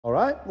All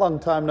right, long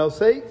time no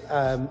see.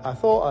 I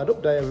thought I'd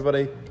update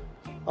everybody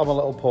on my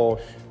little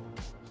Porsche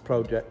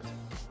project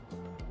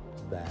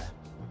there.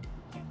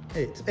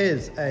 It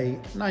is a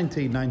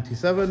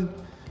 1997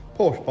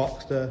 Porsche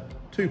Boxster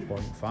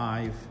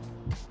 2.5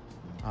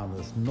 and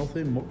there's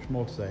nothing much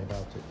more to say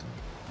about it.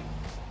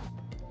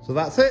 So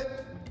that's it.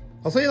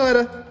 I'll see you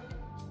later.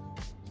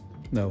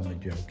 No, I'm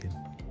joking.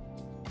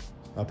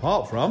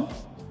 Apart from,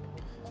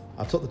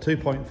 I took the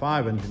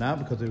 2.5 engine out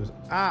because it was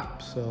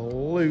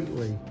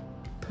absolutely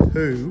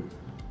poo,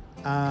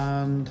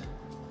 and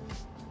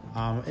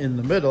I'm in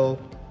the middle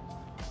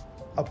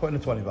of putting a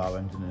 20 valve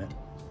engine in it.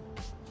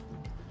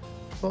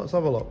 So let's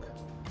have a look.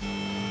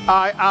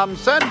 I am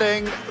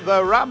sending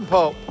the ramp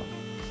up.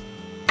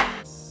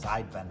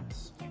 Side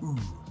vents. Ooh,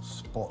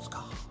 sports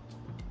car.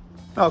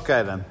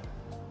 Okay then.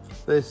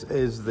 This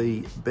is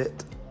the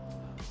bit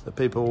that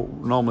people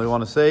normally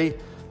want to see.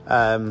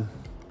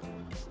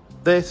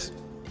 This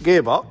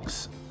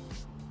gearbox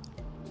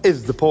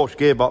is the Porsche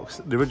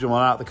gearbox, the original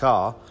one out of the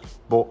car,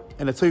 but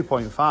in a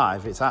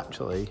 2.5 it's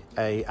actually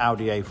a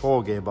Audi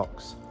A4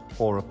 gearbox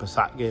or a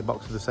Passat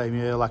gearbox of the same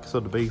year, like a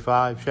sort of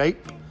B5 shape.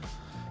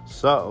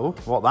 So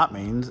what that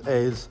means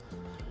is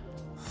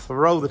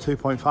throw the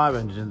 2.5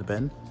 engine in the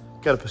bin,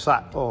 get a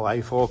Passat or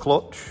A4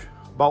 clutch,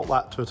 bolt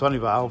that to a 20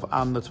 valve,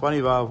 and the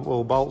 20 valve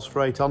will bolt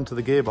straight onto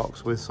the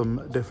gearbox with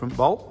some different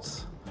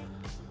bolts.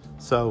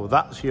 So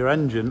that's your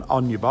engine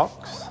on your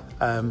box.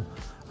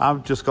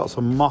 I've just got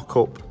some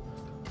mock-up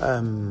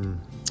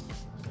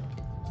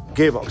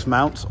gearbox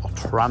mounts, or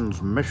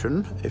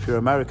transmission if you're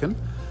American,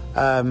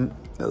 at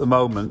the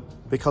moment,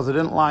 because I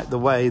didn't like the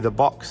way the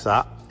box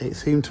sat. It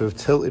seemed to have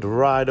tilted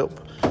right up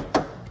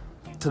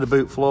to the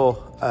boot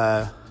floor.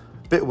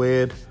 Bit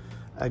weird.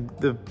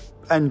 The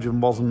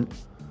engine wasn't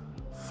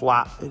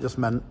flat, it just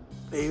meant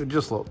it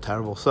just looked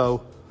terrible.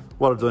 So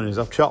what I've done is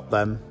I've chopped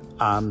them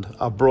and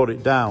I've brought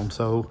it down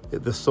so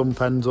the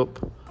sump ends up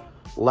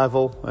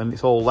level, and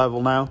it's all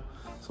level now.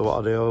 So what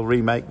I'll do, I'll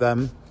remake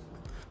them,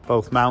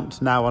 both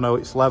mounts. Now I know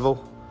it's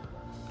level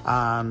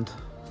and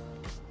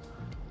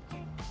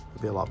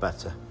it'll be a lot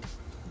better.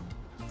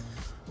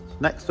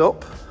 Next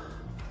up,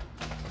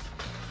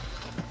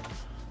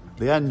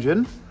 the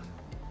engine.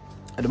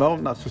 At the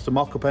moment that's just a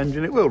mock-up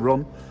engine. It will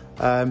run.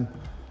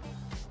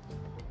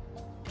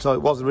 So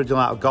it was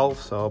originally out of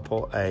Golf, so I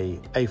put a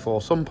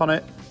A4 sump on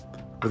it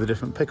with a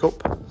different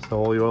pickup, so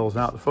all your oil's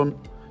out the front,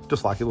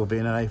 just like it would be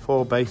in an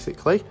A4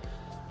 basically.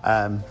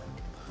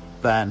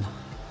 Then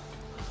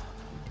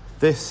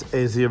this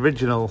is the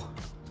original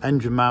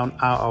engine mount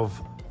out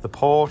of the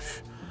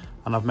Porsche,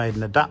 and I've made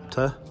an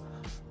adapter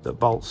that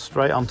bolts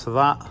straight onto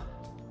that,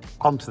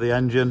 onto the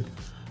engine,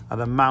 and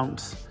then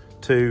mounts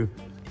to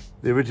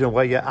the original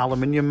way your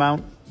aluminium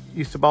mount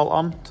used to bolt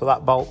on. So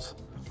that bolts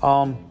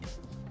on,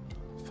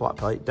 flat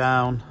plate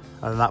down,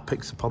 and then that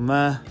picks up on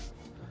there.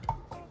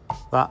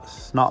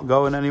 That's not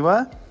going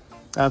anywhere.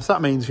 So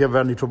that means if you ever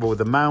have any trouble with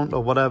the mount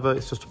or whatever,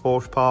 it's just a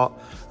Porsche part,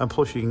 and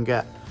plus you can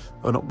get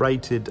an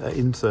uprated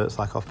inserts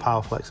like off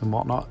Powerflex and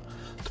whatnot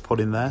to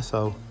put in there.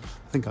 So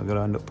I think I'm going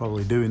to end up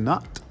probably doing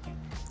that.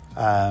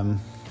 The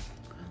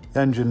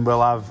engine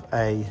will have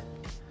a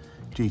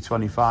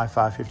G25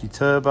 550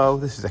 turbo.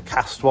 This is a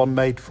cast one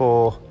made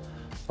for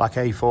like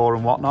A4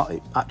 and whatnot.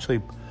 It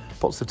actually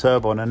puts the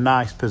turbo in a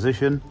nice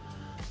position.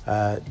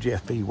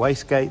 GFB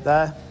wastegate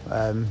there.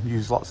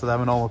 Use lots of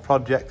them in all my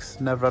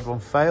projects. Never had one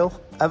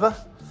fail, ever.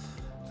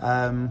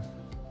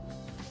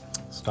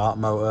 Start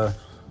motor,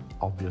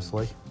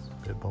 obviously.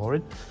 It's a bit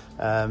boring.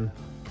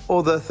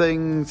 Other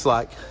things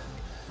like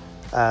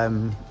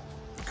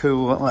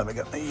coolant. Let me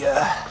get the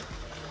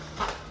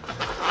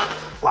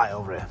light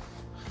over here.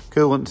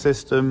 Coolant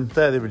system.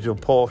 They're the original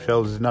Porsche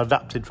hoses, and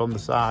adapted from the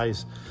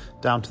size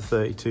down to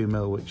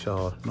 32mm, which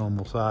are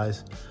normal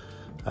size.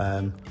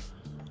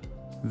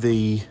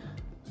 The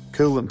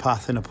coolant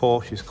path in a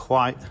Porsche is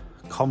quite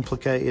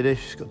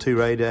complicated-ish. It's got two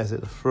radiators at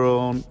the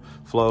front,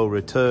 flow,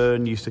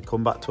 return, used to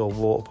come back to a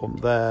water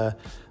pump there,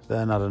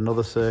 then had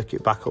another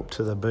circuit back up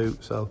to the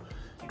boot. So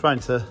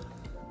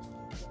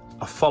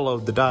I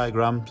followed the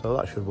diagram, so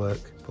that should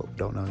work, but we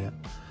don't know yet.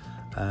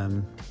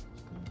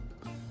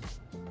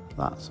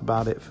 That's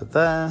about it for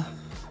there.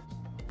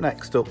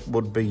 Next up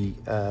would be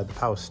the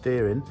power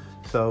steering.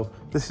 So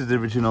this is the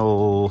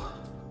original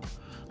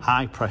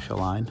high pressure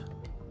line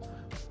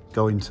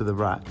going to the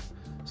rack.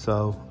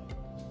 So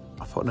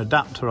I put an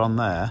adapter on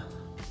there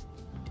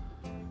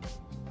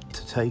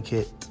to take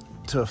it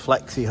to a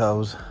flexi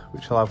hose,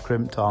 which I'll have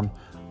crimped on,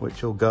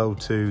 which will go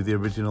to the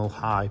original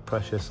high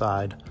pressure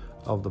side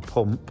of the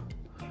pump.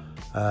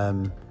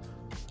 I'm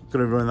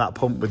going to run that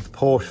pump with the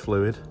Porsche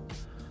fluid,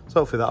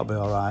 so hopefully that'll be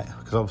all right,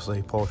 because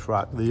obviously Porsche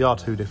rack, there are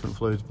two different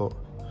fluids, but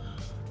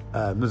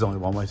there's only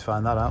one way to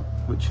find that out,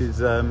 which is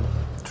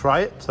try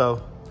it. So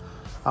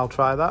I'll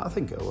try that. I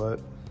think it'll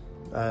work.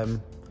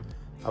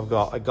 I've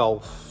got a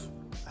Golf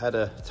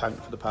header tank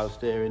for the power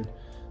steering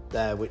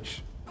there,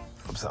 which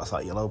obviously that's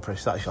like your low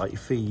pressure, that's like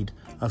your feed.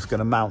 I'm just going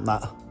to mount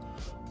that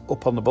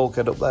up on the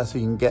bulkhead up there so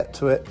you can get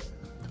to it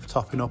for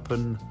topping up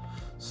and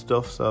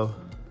stuff. So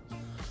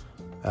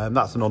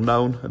That's an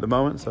unknown at the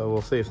moment, so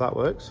we'll see if that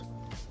works.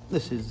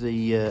 This is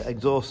the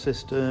exhaust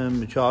system,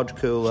 the charge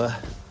cooler,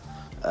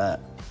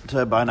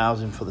 turbine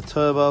housing for the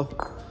turbo.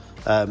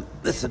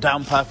 This is a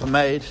downpipe I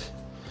made,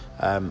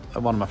 and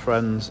one of my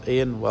friends,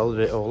 Ian,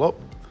 welded it all up.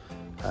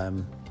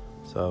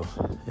 So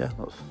yeah,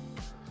 that's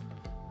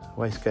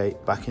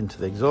wastegate back into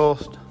the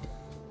exhaust.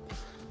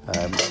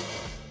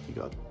 You've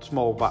got a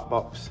small back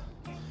box,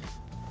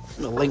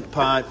 a link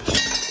pipe.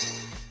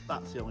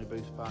 That's the only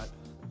boost pipe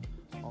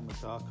on the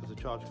car because the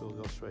charge cooler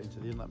goes straight into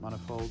the inlet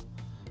manifold.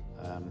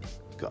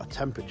 Got a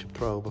temperature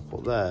probe I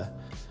put there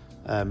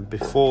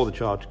before the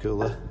charge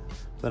cooler.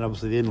 Then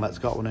obviously the inlet's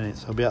got one in it,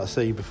 so I'll be able to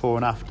see before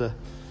and after,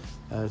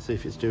 see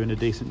if it's doing a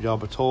decent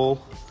job at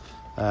all.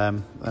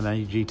 And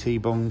any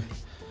GT bung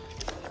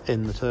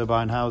in the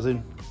turbine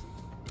housing.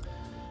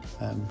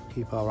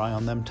 Keep our eye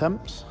on them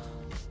temps.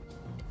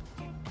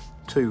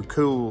 To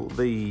cool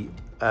the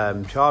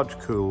water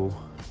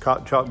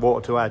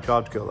to air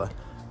charge cooler,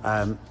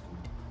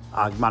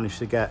 I managed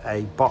to get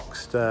a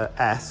Boxster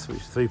S, which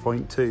is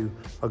 3.2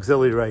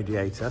 auxiliary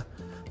radiator.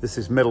 This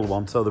is middle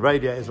one, so the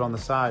radiators are on the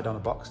side on a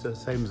Boxster,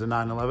 same as a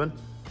 911,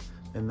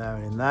 in there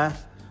and in there.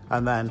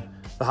 And then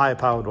the higher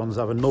powered ones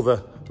have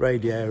another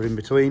radiator in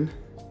between.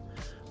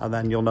 And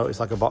then you'll notice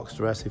like a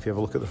Boxster S, if you have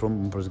a look at the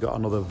front bumper, has got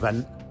another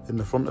vent in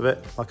the front of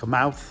it, like a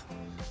mouth.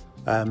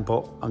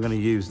 But I'm going to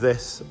use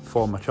this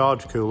for my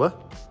charge cooler.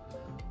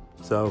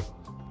 So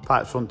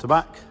pipes front to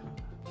back,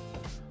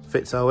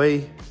 fits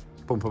OE,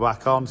 bumper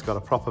back on, it's got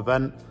a proper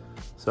vent.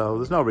 So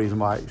there's no reason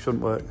why it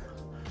shouldn't work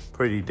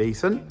pretty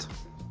decent.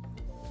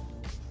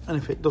 And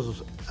if it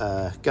does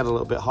get a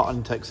little bit hot on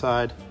intake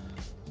side,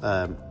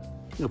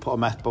 you'll put a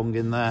meth bung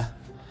in there.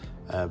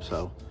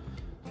 So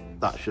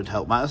that should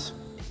help matters.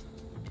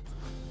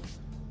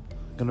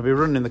 Going to be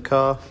running the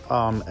car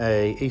on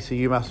a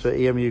ECU Master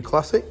EMU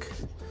Classic.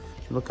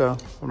 Look,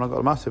 I've not got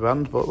a massive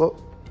hand, but look,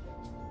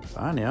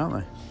 tiny,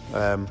 aren't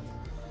they?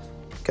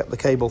 Kept the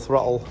cable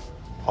throttle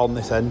on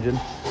this engine,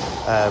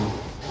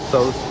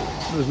 so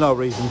there's no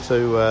reason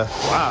to.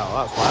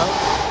 Wow, that's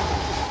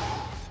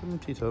loud.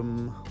 70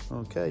 ton.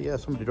 Okay, yeah,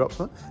 somebody dropped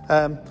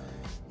something.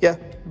 Yeah,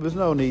 there's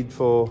no need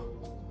for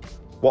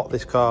what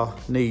this car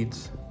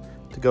needs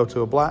to go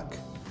to a black.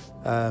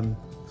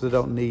 Because I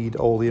don't need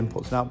all the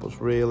inputs and outputs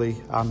really,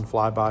 and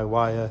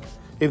fly-by-wire.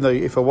 Even though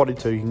if I wanted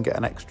to, you can get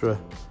an extra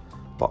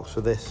box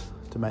for this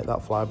to make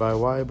that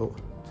fly-by-wire, but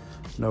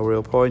no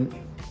real point.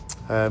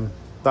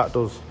 That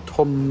does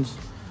tons,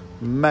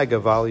 mega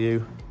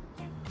value,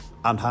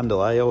 and handle.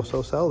 I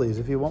also sell these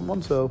if you want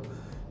one, so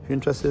if you're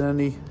interested in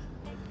any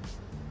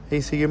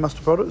ECU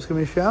Master products, give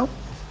me a shout.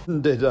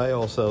 Did I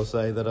also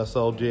say that I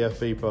sold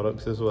GFB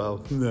products as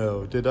well?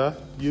 No, did I?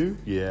 You?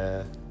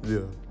 Yeah.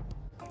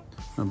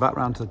 And back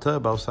round to the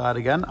turbo side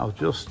again. I've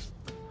just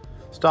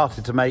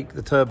started to make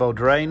the turbo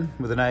drain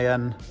with an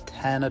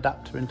AN10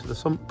 adapter into the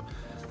sump,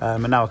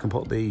 and now I can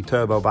put the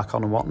turbo back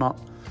on and whatnot.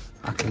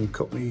 I can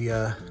cut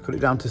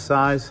it down to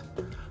size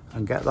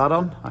and get that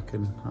on.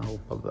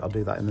 I'll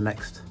do that in the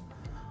next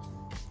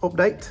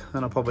update,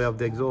 and I'll probably have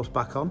the exhaust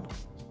back on.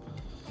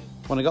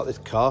 When I got this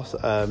car,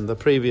 the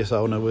previous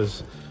owner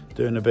was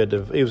doing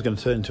he was going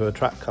to turn into a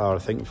track car, I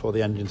think, before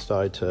the engine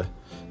started to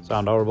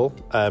sound horrible,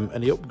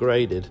 and he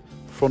upgraded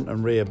front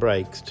and rear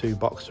brakes to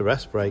Boxster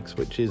S brakes,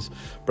 which is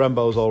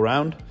Brembos all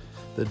round.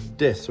 The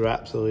discs are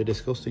absolutely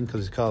disgusting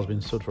because his car's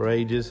been stood for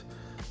ages.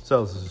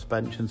 So is the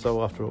suspension, so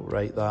I'll have to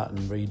uprate that and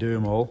redo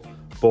them all.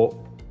 But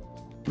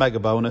mega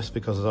bonus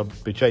because I'll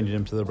be changing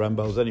them to the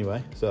Brembos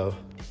anyway. So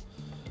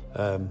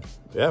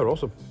yeah,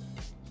 awesome.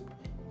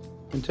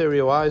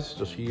 Interior wise,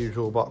 just your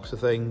usual Boxster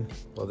thing,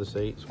 leather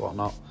seats,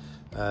 whatnot.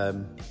 But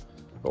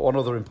one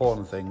other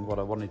important thing, what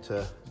I wanted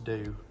to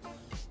do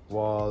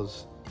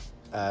was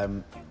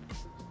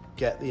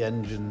get the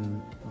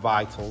engine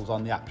vitals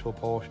on the actual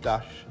Porsche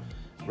dash,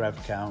 rev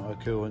counter,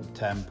 coolant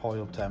temp,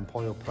 oil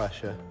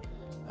pressure,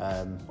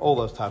 all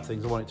those type of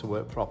things. I want it to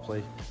work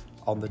properly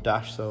on the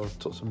dash, so it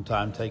took some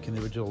time taking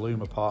the original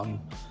loom apart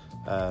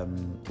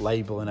and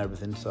label and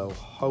everything, so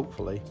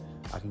hopefully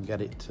I can get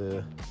it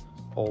to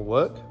all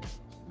work.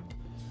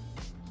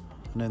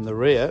 And in the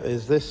rear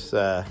is this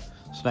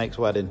snake's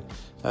wedding,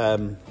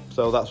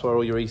 so that's where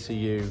all your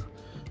ECU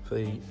for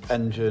the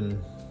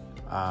engine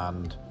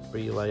and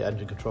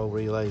engine control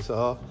relays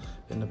are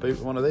in the boot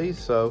of one of these.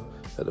 So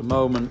at the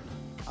moment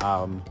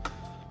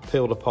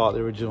peeled apart the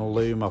original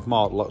loom, I've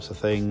marked lots of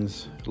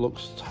things. It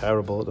looks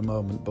terrible at the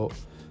moment, but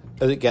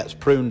as it gets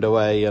pruned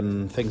away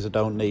and things I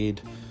don't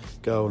need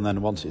go, and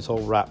then once it's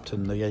all wrapped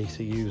and the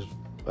ECU's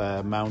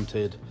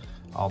mounted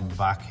on the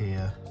back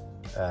here,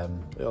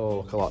 it'll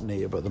look a lot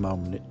neater, but at the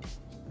moment it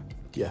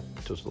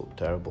does look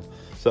terrible.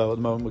 So at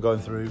the moment we're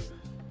going through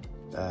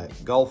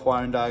Golf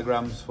wiring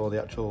diagrams for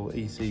the actual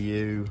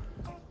ECU,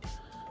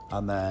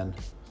 and then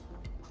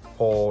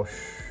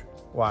Porsche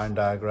wiring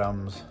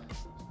diagrams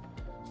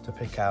to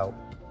pick out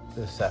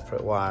the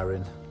separate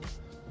wiring,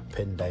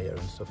 pin data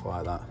and stuff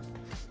like that.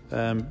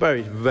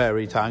 Very,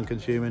 very time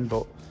consuming,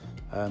 but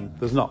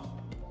there's not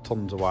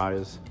tons of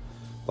wires,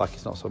 like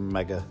it's not some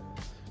mega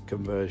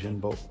conversion,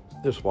 but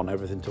Just want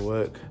everything to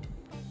work.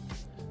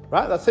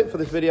 Right, that's it for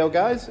this video,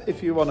 guys.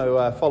 If you want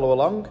to follow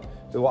along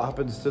with what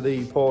happens to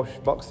the Porsche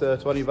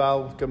Boxster 20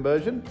 valve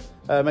conversion,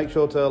 make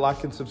sure to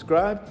like and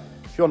subscribe.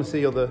 If you want to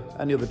see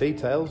any other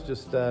details,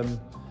 just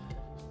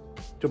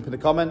jump in the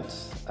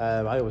comments.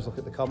 I always look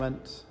at the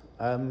comments.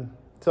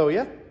 So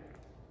yeah,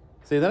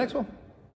 see you in the next one.